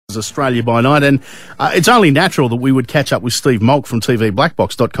Australia by Night, and it's only natural that we would catch up with Steve Molk from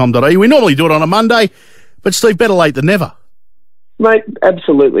tvblackbox.com.au. We normally do it on a Monday, but Steve, better late than never. Mate,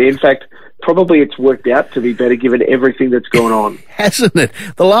 absolutely. In fact, probably it's worked out to be better given everything that's gone on. Hasn't it?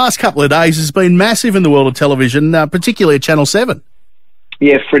 The last couple of days has been massive in the world of television, particularly at Channel 7.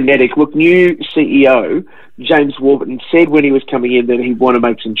 Yeah, frenetic. Look, new CEO, James Warburton, said when he was coming in that he'd want to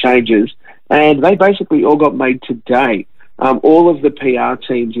make some changes, and they basically all got made today. All of the PR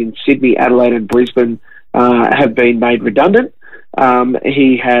teams in Sydney, Adelaide and Brisbane have been made redundant.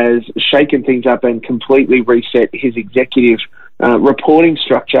 He has shaken things up and completely reset his executive reporting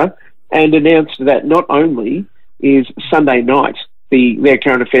structure and announced that not only is Sunday Night, their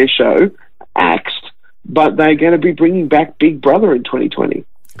current affairs show, axed, but they're going to be bringing back Big Brother in 2020.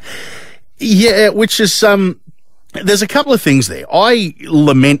 Yeah, which is... there's a couple of things there. I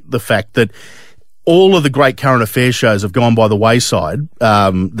lament the fact that all of the great current affairs shows have gone by the wayside.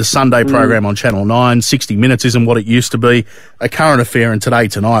 The Sunday program on Channel 9, 60 Minutes isn't what it used to be. A Current Affair and Today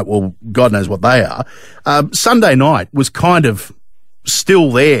Tonight, well, God knows what they are. Sunday Night was kind of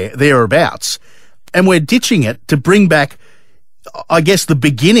still thereabouts. And we're ditching it to bring back, I guess, the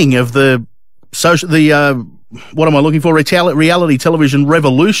beginning of the what am I looking for? Reality television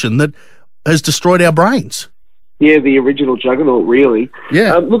revolution that has destroyed our brains. Yeah, the original juggernaut, really.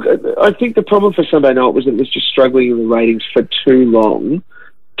 Yeah. Look, I think the problem for Sunday Night was that it was just struggling in the ratings for too long,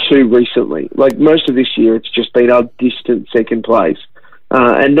 too recently. Like, most of this year, it's just been a distant second place.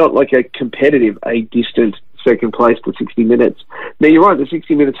 And not like a competitive, a distant second place to 60 Minutes. Now, you're right, the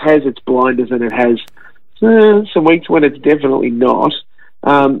 60 Minutes has its blinders and it has some weeks when it's definitely not.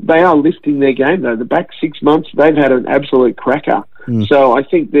 They are lifting their game, though. The back 6 months, they've had an absolute cracker. So I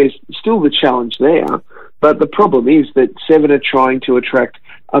think there's still the challenge there. But the problem is that Seven are trying to attract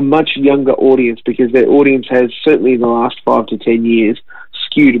a much younger audience because their audience has, certainly in the last 5 to 10 years,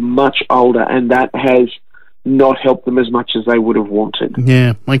 skewed much older, and that has not helped them as much as they would have wanted.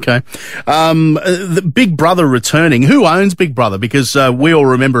 Yeah, okay. The Big Brother returning. Who owns Big Brother? Because we all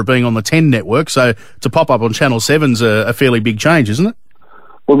remember it being on the 10 network, so to pop up on Channel 7's a fairly big change, isn't it?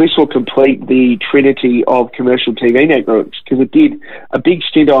 Well, this will complete the trinity of commercial TV networks because it did a big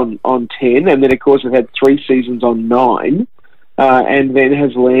stint on 10, and then, of course, it had 3 seasons on 9, and then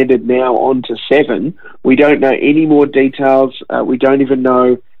has landed now onto 7. We don't know any more details. We don't even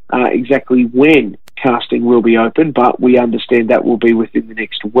know exactly when casting will be open, but we understand that will be within the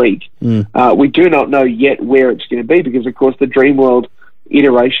next week. We do not know yet where it's going to be because, of course, the Dreamworld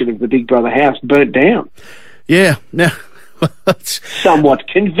iteration of the Big Brother house burnt down. Yeah, now... Somewhat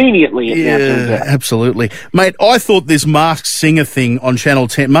conveniently, it now turns out. Absolutely. Mate, I thought this Masked Singer thing on Channel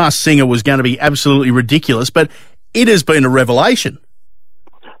 10, Masked Singer, was going to be absolutely ridiculous, but it has been a revelation.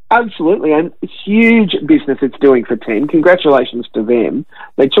 Absolutely, and huge business it's doing for 10. Congratulations to them.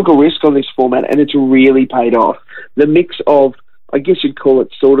 They took a risk on this format, and it's really paid off. The mix of, I guess you'd call it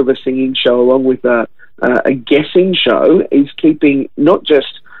sort of a singing show along with a guessing show is keeping not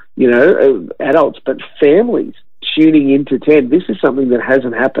just, adults, but families tuning into 10. This is something that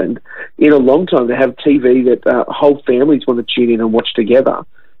hasn't happened in a long time, to have TV that whole families want to tune in and watch together,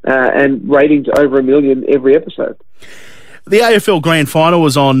 and ratings over 1 million every episode. The AFL Grand Final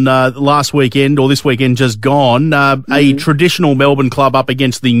was on last weekend, or this weekend just gone. A traditional Melbourne club up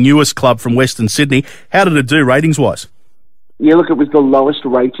against the newest club from Western Sydney. How did it do ratings-wise? Yeah, look, it was the lowest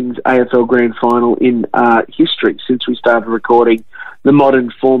ratings AFL Grand Final in history since we started recording the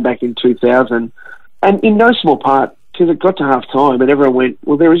modern form back in 2000. And in no small part, because it got to half-time and everyone went,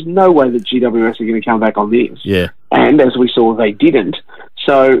 well, there is no way that GWS are going to come back on this. Yeah. And as we saw, they didn't.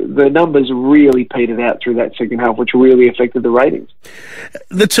 So the numbers really petered out through that second half, which really affected the ratings.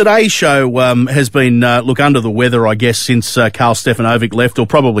 The Today Show has been, under the weather, I guess, since Carl Stefanovic left, or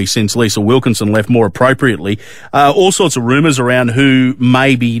probably since Lisa Wilkinson left, more appropriately. All sorts of rumours around who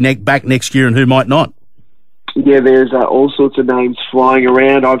may be back next year and who might not. Yeah, there's all sorts of names flying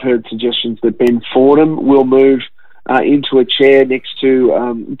around. I've heard suggestions that Ben Fordham will move into a chair next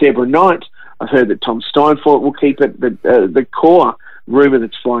to Deborah Knight. I've heard that Tom Steinfort will keep it. The core rumour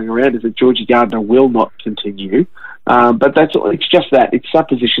that's flying around is that Georgie Gardner will not continue. But it's just that. It's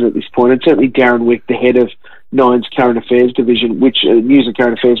supposition at this point. And certainly Darren Wick, the head of Nine's Current Affairs division, which News and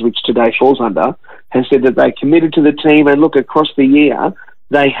Current Affairs, which Today falls under, has said that they committed to the team. And look, across the year,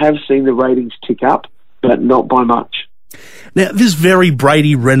 they have seen the ratings tick up, but not by much. Now, this very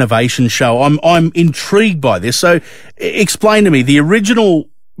Brady renovation show, I'm intrigued by this. So explain to me, the original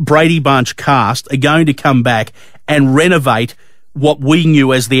Brady Bunch cast are going to come back and renovate what we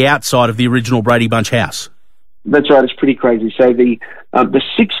knew as the outside of the original Brady Bunch house. That's right, it's pretty crazy. So the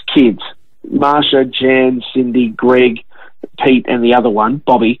 6 kids, Marsha, Jan, Cindy, Greg, Pete and the other one,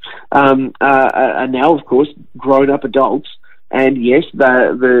 Bobby, are now, of course, grown-up adults. And yes,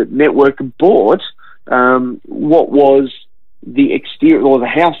 the network bought what was the exterior, or the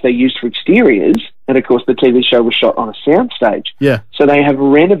house they used for exteriors, and of course the TV show was shot on a soundstage. Yeah. So they have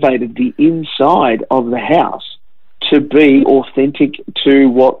renovated the inside of the house to be authentic to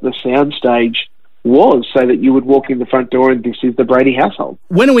what the soundstage was, so that you would walk in the front door and this is the Brady household.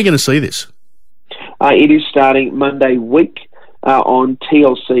 When are we going to see this? It is starting Monday week on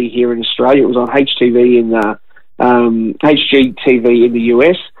TLC here in Australia. It was on HTV in HGTV in the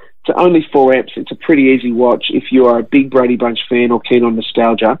US. It's only 4 eps. It's a pretty easy watch. If you are a big Brady Bunch fan or keen on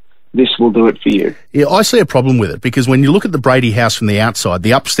nostalgia, this will do it for you. Yeah, I see a problem with it, because when you look at the Brady house from the outside,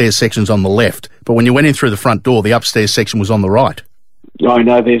 the upstairs section's on the left, but when you went in through the front door, the upstairs section was on the right. I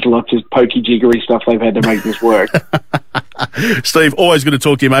know there's lots of pokey-jiggery stuff they've had to make this work. Steve, always good to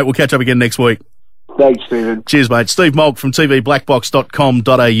talk to you, mate. We'll catch up again next week. Thanks, Stephen. Cheers, mate. Steve Molk from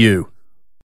tvblackbox.com.au.